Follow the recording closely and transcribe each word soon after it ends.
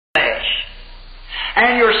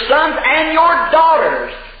And your sons and your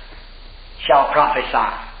daughters shall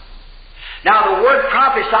prophesy. Now the word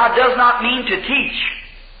prophesy does not mean to teach.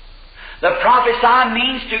 The prophesy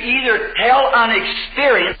means to either tell an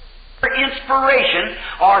experience or inspiration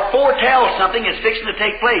or foretell something is fixing to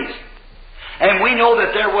take place. And we know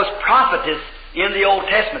that there was prophetess in the Old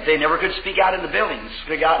Testament. They never could speak out in the buildings,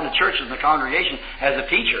 speak out in the churches and the congregation as a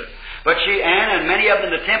teacher. But Anne and many of them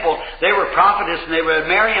in the temple, they were prophetess, and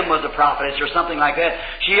Mariam was a prophetess or something like that.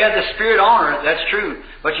 She had the Spirit on her, that's true.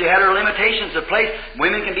 But she had her limitations of place.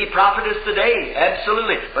 Women can be prophetess today,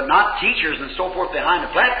 absolutely, but not teachers and so forth behind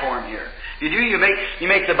the platform here. You do, you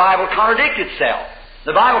make the Bible contradict itself.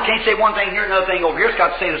 The Bible can't say one thing here, another thing over here. It's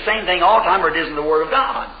got to say the same thing all the time, or it isn't the Word of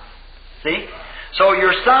God. See? So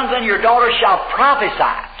your sons and your daughters shall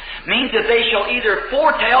prophesy. Means that they shall either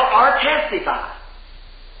foretell or testify.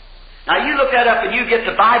 Now you look that up and you get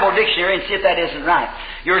the Bible dictionary and see if that isn't right.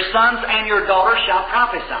 Your sons and your daughters shall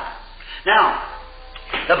prophesy. Now,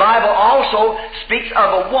 the Bible also speaks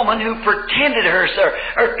of a woman who pretended herself,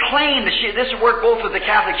 or claimed that this would work both with the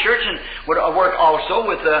Catholic Church and would work also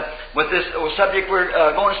with this subject we're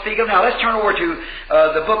going to speak of. Now let's turn over to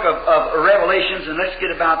the book of Revelations, and let's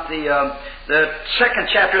get about the second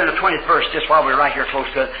chapter and the 20th verse, just while we're right here close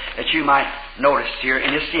to it, that you might notice here,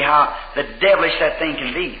 and just see how the devilish that thing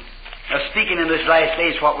can be. Now, speaking in this last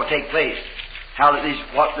days, what will take place,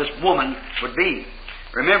 what this woman would be.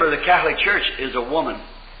 Remember, the Catholic Church is a woman.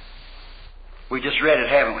 We just read it,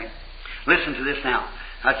 haven't we? Listen to this now.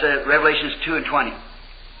 That's Revelations 2 and 20.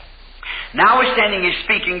 Notwithstanding, he's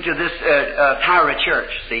speaking to this Tyra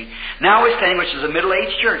church, see. Notwithstanding, which is a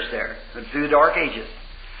middle-aged church there, through the Dark Ages.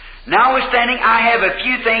 Notwithstanding, I have a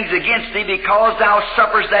few things against thee, because thou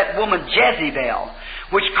sufferest that woman Jezebel,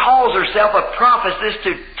 which calls herself a prophetess,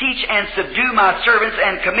 to teach and subdue my servants,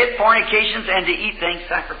 and commit fornications, and to eat things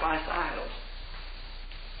sacrificed to idols.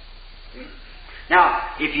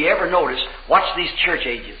 Now, if you ever notice, watch these church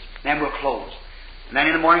ages. Then we'll close. And then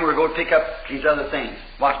in the morning we're going to pick up these other things.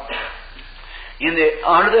 Watch.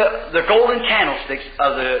 Under the golden candlesticks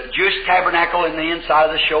of the Jewish tabernacle in the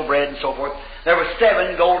inside of the showbread and so forth, there were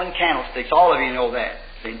 7 golden candlesticks. All of you know that.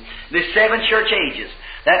 See? The 7 church ages.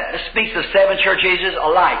 That speaks of 7 church ages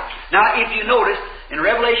alike. Now, if you notice, in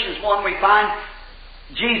Revelations 1 we find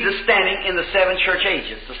Jesus standing in the 7 church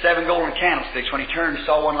ages, the 7 golden candlesticks. When he turned, he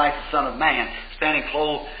saw one like the Son of Man, standing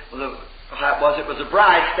clothed with it was a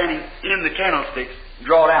bride standing in the candlesticks,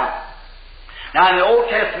 drawn out. Now, in the Old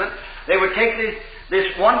Testament, they would take this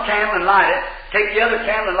one candle and light it, take the other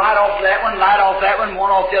candle and light off that one, light off that one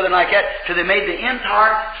off the other, like that, till they made the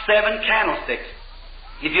entire 7 candlesticks.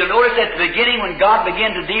 If you'll notice at the beginning, when God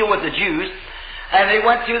began to deal with the Jews, and they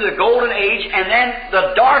went through the golden age, and then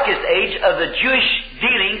the darkest age of the Jewish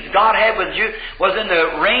dealings God had with the Jews was in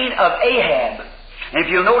the reign of Ahab. And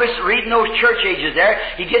if you'll notice, reading those church ages there,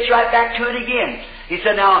 he gets right back to it again. He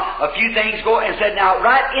said, now, a few things go, and said, now,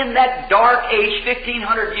 right in that dark age,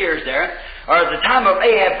 1,500 years there, or at the time of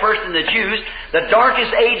Ahab first and the Jews, the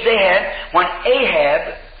darkest age they had, when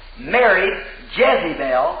Ahab married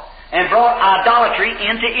Jezebel and brought idolatry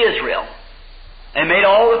into Israel, and made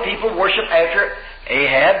all the people worship after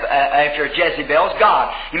Ahab, after Jezebel's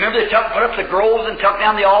God. You remember they put up the groves and took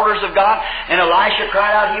down the altars of God, and Elisha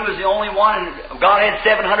cried out he was the only one, and God had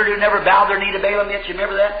 700 who never bowed their knee to Balaam yet. You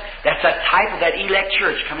remember that? That's a type of that elect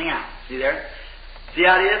church coming out. See there? See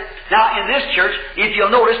how it is? Now, in this church, if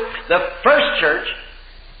you'll notice, the church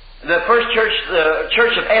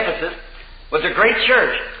of Ephesus, was a great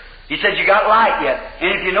church. He said, you got light yet.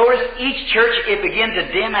 And if you notice, each church, it began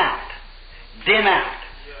to dim out. Dim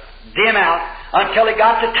out, until it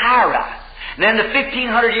got to Tyra. And then the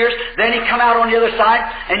 1,500 years, then he come out on the other side,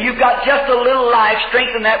 and you've got just a little life,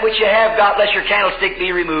 strengthen that which you have got, lest your candlestick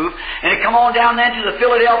be removed. And it come on down then to the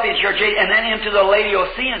Philadelphia church age, and then into the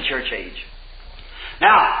Laodicean church age.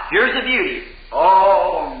 Now, here's the beauty.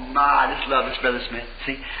 Oh my, I just love this, Brother Smith.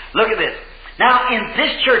 See, look at this. Now, in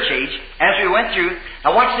this church age, as we went through,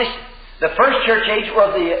 now watch this. The first church age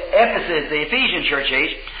was the Ephesian church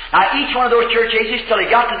age. Now, each one of those church ages, till he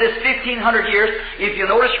got to this 1,500 years, if you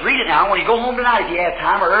notice, read it now, when you go home tonight, if you have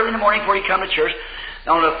time, or early in the morning before you come to church,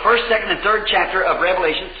 on the 1st, 2nd, and 3rd chapter of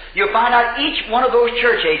Revelation, you'll find out each one of those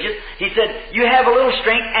church ages, he said, you have a little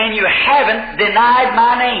strength, and you haven't denied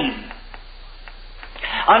my name.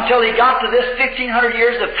 Until he got to this 1,500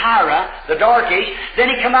 years of Tyra, the Dark Age, then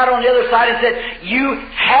he come out on the other side and said, you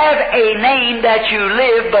have a name that you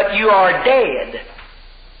live, but you are dead.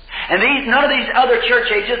 And none of these other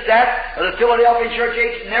church ages, the Philadelphia church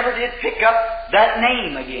age, never did pick up that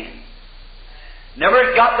name again.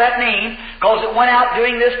 Never got that name, because it went out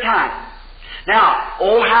during this time. Now,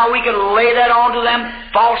 oh, how we can lay that on to them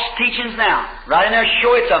false teachings now. Right in there,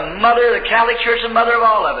 show it's a mother, the Catholic Church, the mother of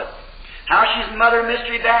all of it. How she's mother of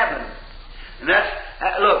Mystery Babylon. And that's,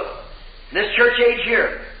 look, this church age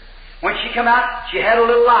here, when she come out, she had a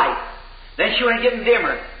little light. Then she went getting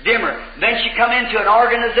dimmer. Then she come into an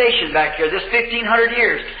organization back here, this 1,500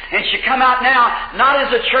 years. And she come out now, not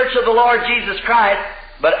as the Church of the Lord Jesus Christ,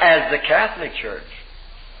 but as the Catholic Church.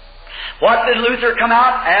 What did Luther come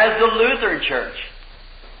out? As the Lutheran Church.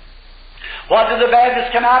 What did the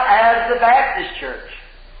Baptists come out? As the Baptist Church.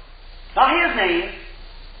 Not his name.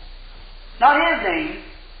 Not his name.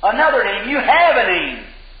 Another name. You have a name.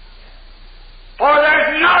 For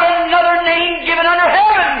there's not another name given under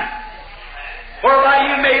heaven whereby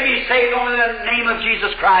you may be saved, only in the name of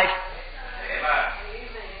Jesus Christ. Amen.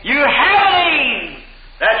 You have a name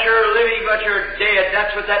that you're living but you're dead.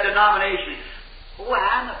 That's what that denomination. Oh,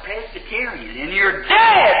 I'm a Presbyterian and you're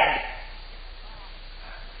dead.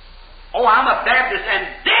 Oh, I'm a Baptist and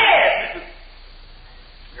dead.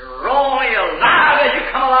 You're only alive as you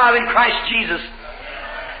come alive in Christ Jesus.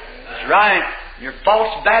 That's right. Your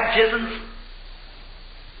false baptisms,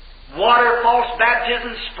 water false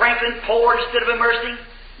baptism, sprinkling, poured instead of immersing,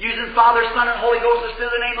 using Father, Son, and Holy Ghost instead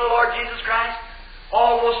of the name of the Lord Jesus Christ.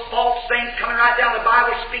 All those false things coming right down the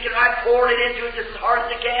Bible, speaking right, pouring it into it just as hard as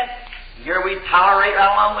they can. And here we tolerate right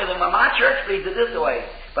along with them. Well, my church leads it this way,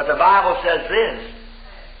 but the Bible says this.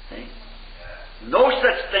 See? No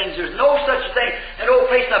such things. There's no such thing. And no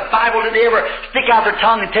place in the Bible did they ever stick out their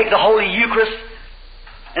tongue and take the Holy Eucharist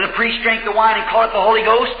and the priest drink the wine and call it the Holy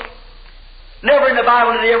Ghost. Never in the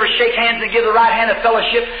Bible did they ever shake hands and give the right hand of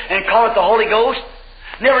fellowship and call it the Holy Ghost.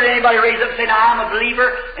 Never did anybody raise up and say, now I'm a believer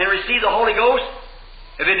and receive the Holy Ghost.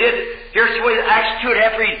 If it did, here's the way Acts 2 would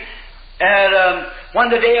have to read. And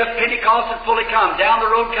when the day of Pentecost had fully come, down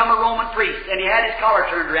the road come a Roman priest, and he had his collar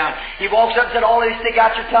turned around. He walks up and said, all these stick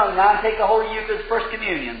out your tongue now and take the Holy Eucharist, First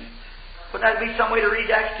Communion. Wouldn't that be some way to read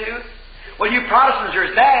Acts 2? Well, you Protestants are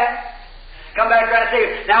as bad. Come back right and say,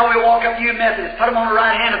 now we walk up to you Methodists, put them on the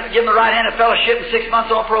right hand, give them the right hand of fellowship and 6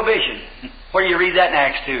 months on probation. Where do you read that in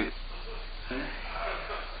Acts 2?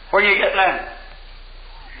 Where do you get that?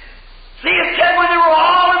 See, it said when they were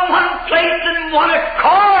all in one place in one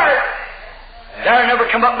accord. There never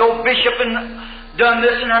come up no bishop and done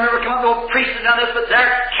this, and there never come up no priest and done this, but there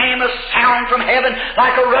came a sound from heaven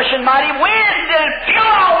like a rushing mighty wind and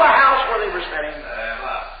filled all the house where they were sitting.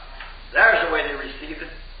 There's the way they received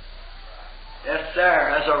it. Yes,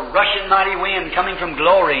 sir. As a rushing mighty wind coming from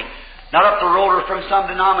glory, not up the road or from some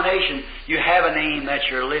denomination. You have a name that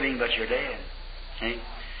you're living, but you're dead. See?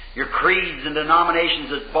 Your creeds and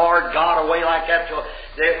denominations that barred God away like that till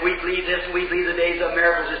that we believe this and we believe the days of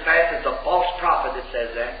miracles is past. It's a false prophet that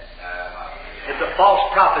says that. It's a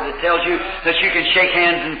false prophet that tells you that you can shake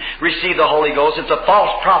hands and receive the Holy Ghost. It's a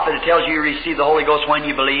false prophet that tells you you receive the Holy Ghost when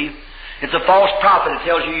you believe. It's a false prophet that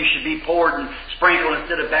tells you you should be poured and sprinkled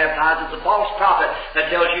instead of baptized. It's a false prophet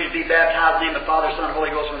that tells you to be baptized in the name of the Father, Son, and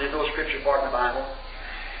Holy Ghost when there's no scripture for it in the Bible.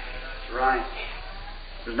 That's right.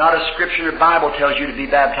 There's not a scripture in the Bible tells you to be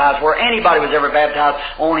baptized where anybody was ever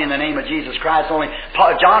baptized only in the name of Jesus Christ. Only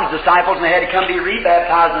John's disciples, and they had to come be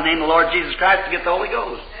rebaptized in the name of the Lord Jesus Christ to get the Holy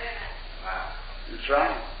Ghost. That's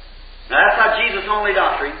right. Now that's not Jesus' only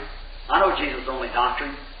doctrine. I know Jesus' only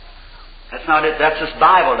doctrine. That's not it. That's just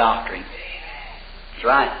Bible doctrine. That's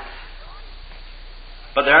right.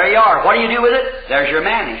 But there you are. What do you do with it? There's your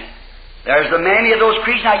mammy. There's the mammy of those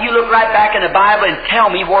creeds. Now you look right back in the Bible and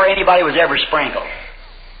tell me where anybody was ever sprinkled.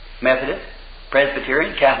 Methodist,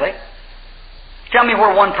 Presbyterian, Catholic. Tell me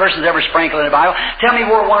where one person's ever sprinkled in the Bible. Tell me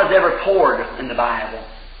where one is ever poured in the Bible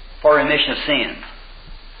for remission of sins.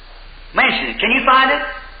 Mention it. Can you find it?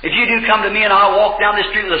 If you do, come to me and I'll walk down the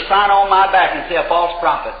street with a sign on my back and say, a false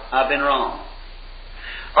prophet. I've been wrong.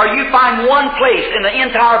 Or you find one place in the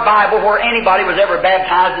entire Bible where anybody was ever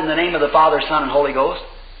baptized in the name of the Father, Son, and Holy Ghost.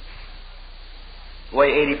 The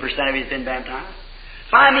way 80% of you has been baptized.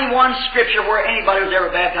 Find me one scripture where anybody was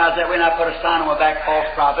ever baptized that way, and I put a sign on my back,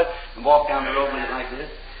 false prophet, and walk down the road with it like this.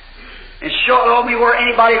 And show me where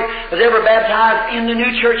anybody was ever baptized in the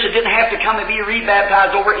new church that didn't have to come and be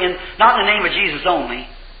rebaptized over in, not in the name of Jesus only,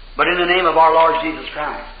 but in the name of our Lord Jesus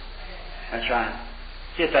Christ. That's right.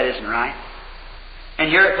 See if that isn't right.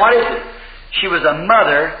 And here, what is it? She was a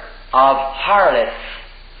mother of harlots.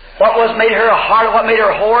 What made her a harlot? What made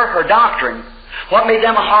her a whore? Her doctrine. What made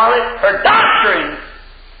them a harlot? Her doctrine.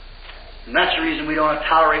 And that's the reason we don't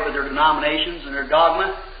tolerate with their denominations and their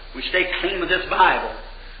dogma. We stay clean with this Bible.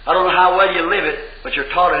 I don't know how well you live it, but you're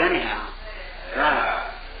taught it anyhow.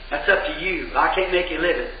 Right. That's up to you. I can't make you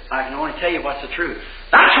live it. I can only tell you what's the truth.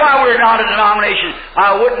 That's why we're not a denomination.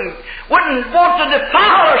 I wouldn't want to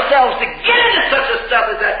defile ourselves to get into such a stuff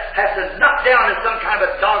as that has to knock down to some kind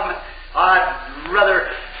of a dogma. I'd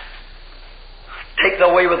rather take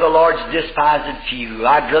the way with the Lord's despised few.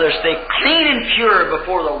 I'd rather stay clean and pure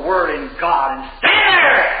before the Word and God and stand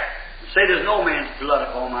there and say there's no man's blood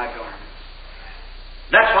upon my garment.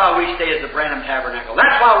 That's why we stay at the Branham Tabernacle.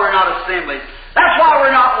 That's why we're not assemblies. That's why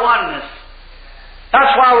we're not oneness.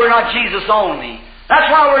 That's why we're not Jesus only.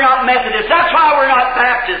 That's why we're not Methodists. That's why we're not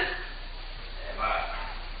Baptists.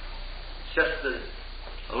 It's just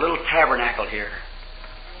a little tabernacle here.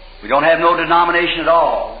 We don't have no denomination at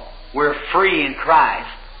all. We're free in Christ.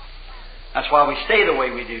 That's why we stay the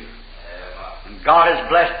way we do. And God has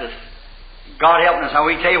blessed us. God helping us. Now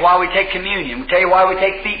we tell you why we take communion. We tell you why we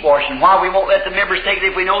take feet washing. Why we won't let the members take it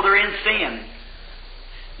if we know they're in sin.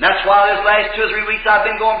 And that's why this last 2 or 3 weeks I've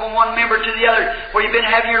been going from one member to the other, where you've been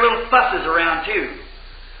having your little fusses around too.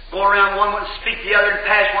 Go around one and speak the other and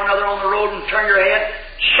pass one another on the road and turn your head.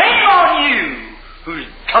 Shame on you, who's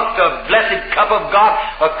took the blessed cup of God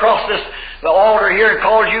across the altar here and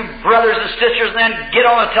calls you brothers and sisters and then get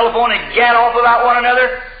on the telephone and gad off about one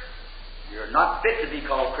another. You're not fit to be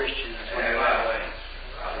called Christians.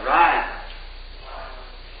 Right.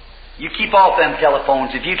 You keep off them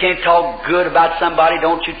telephones. If you can't talk good about somebody,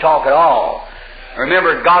 don't you talk at all.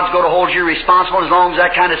 Remember, God's going to hold you responsible. As long as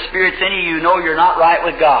that kind of spirit's in you, you know you're not right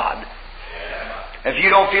with God. If you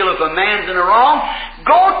don't feel if a man's in the wrong,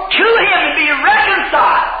 go to him and be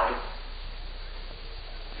reconciled.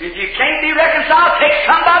 If you can't be reconciled, take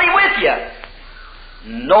somebody with you.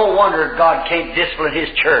 No wonder God can't discipline His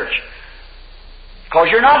church. Because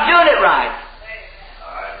you're not doing it right.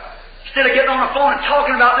 Instead of getting on the phone and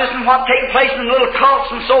talking about this and what's taking place in little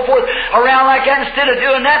cults and so forth around like that, instead of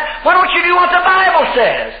doing that, why don't you do what the Bible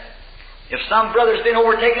says? If some brother's been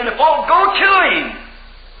overtaken in the fault, go to him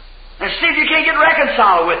and see if you can't get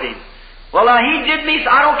reconciled with him. Well, now he did me,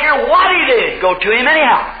 I don't care what he did, go to him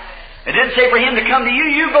anyhow. It didn't say for him to come to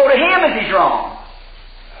you, you go to him if he's wrong.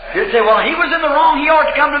 It didn't say, well, he was in the wrong, he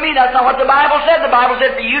ought to come to me. That's not what the Bible said. The Bible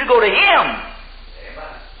said for you to go to him.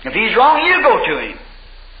 If he's wrong, you go to him.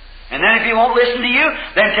 And then if he won't listen to you,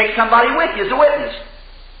 then take somebody with you as a witness.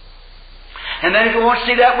 And then if he won't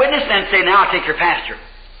see that witness, then say, now I'll take your pastor.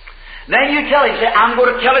 Then you tell him, say, I'm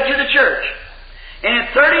going to tell it to the church. And in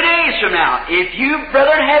 30 days from now, if you,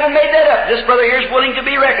 brethren, haven't made that up, this brother here is willing to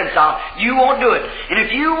be reconciled, you won't do it. And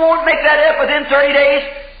if you won't make that up within 30 days,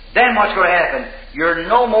 then what's going to happen? You're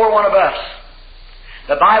no more one of us.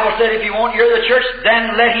 The Bible said if you won't hear the church,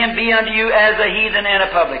 then let him be unto you as a heathen and a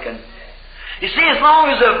publican. You see, as long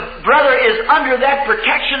as a brother is under that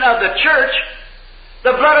protection of the church,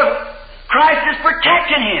 the blood of Christ is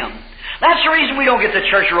protecting him. That's the reason we don't get the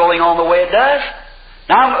church rolling on the way it does.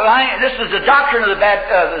 Now, this is the doctrine of the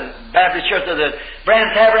Baptist Church of the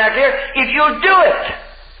Branham Tabernacle here. If you'll do it.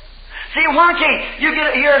 See, why can't you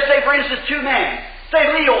get here, say, for instance, 2 men. Say,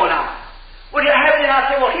 Leo and I. Would you have it and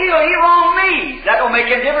I say, well, he wronged me. That don't make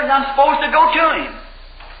any difference. I'm supposed to go to him.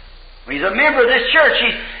 He's a member of this church.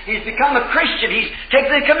 He's become a Christian. He's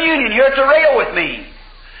taken the communion here at the rail with me.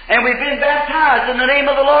 And we've been baptized in the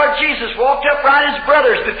name of the Lord Jesus, walked upright as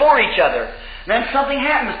brothers before each other. And then something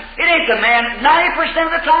happens. It ain't the man. 90%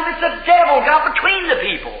 of the time it's the devil got between the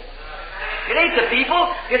people. It ain't the people.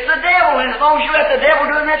 It's the devil. And as long as you let the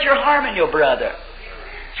devil do that, you're harming your brother.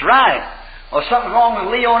 That's right. Well, something's wrong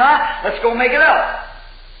with Leo and I. Let's go make it up.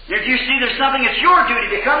 If you see there's something, it's your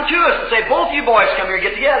duty to come to us and say, both you boys come here and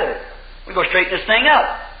get together. We go straighten this thing up.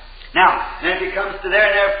 Now, then if he comes to there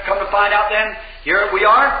and there, come to find out then, here we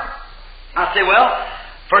are. I say, well,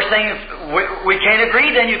 first thing, if we can't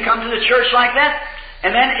agree, then you come to the church like that.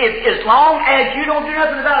 And then as long as you don't do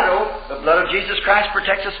nothing about it, the blood of Jesus Christ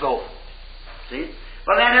protects us both. See?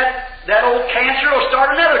 Well, then that old cancer will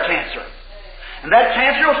start another cancer. And that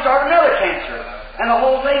cancer will start another cancer. And the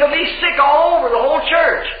whole thing will be sick all over the whole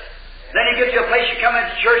church. Then you get to a place, you come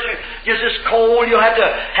into church, it's just cold, you'll have to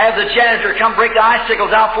have the janitor come break the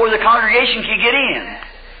icicles out before the congregation can get in.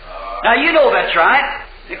 Now you know that's right.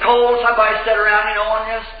 It's cold, somebody sat around, and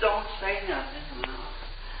just don't say nothing.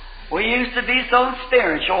 We used to be so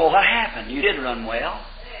spiritual. What happened? You did run well.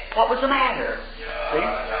 What was the matter? See?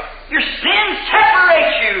 Your sin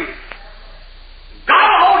separates you. God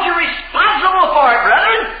will hold you responsible for it,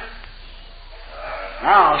 brethren.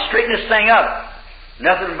 Now, straighten this thing up.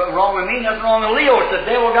 Nothing wrong with me, nothing wrong with Leo. It's the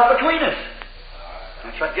devil got between us.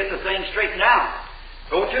 Let's try to get the thing straightened out.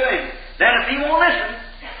 Go to him. Then if he won't listen,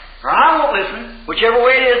 or I won't listen, whichever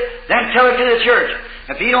way it is, then tell it to the church.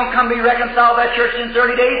 If he don't come be reconciled to that church in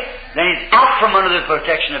 30 days, then he's out from under the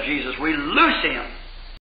protection of Jesus. We loose him.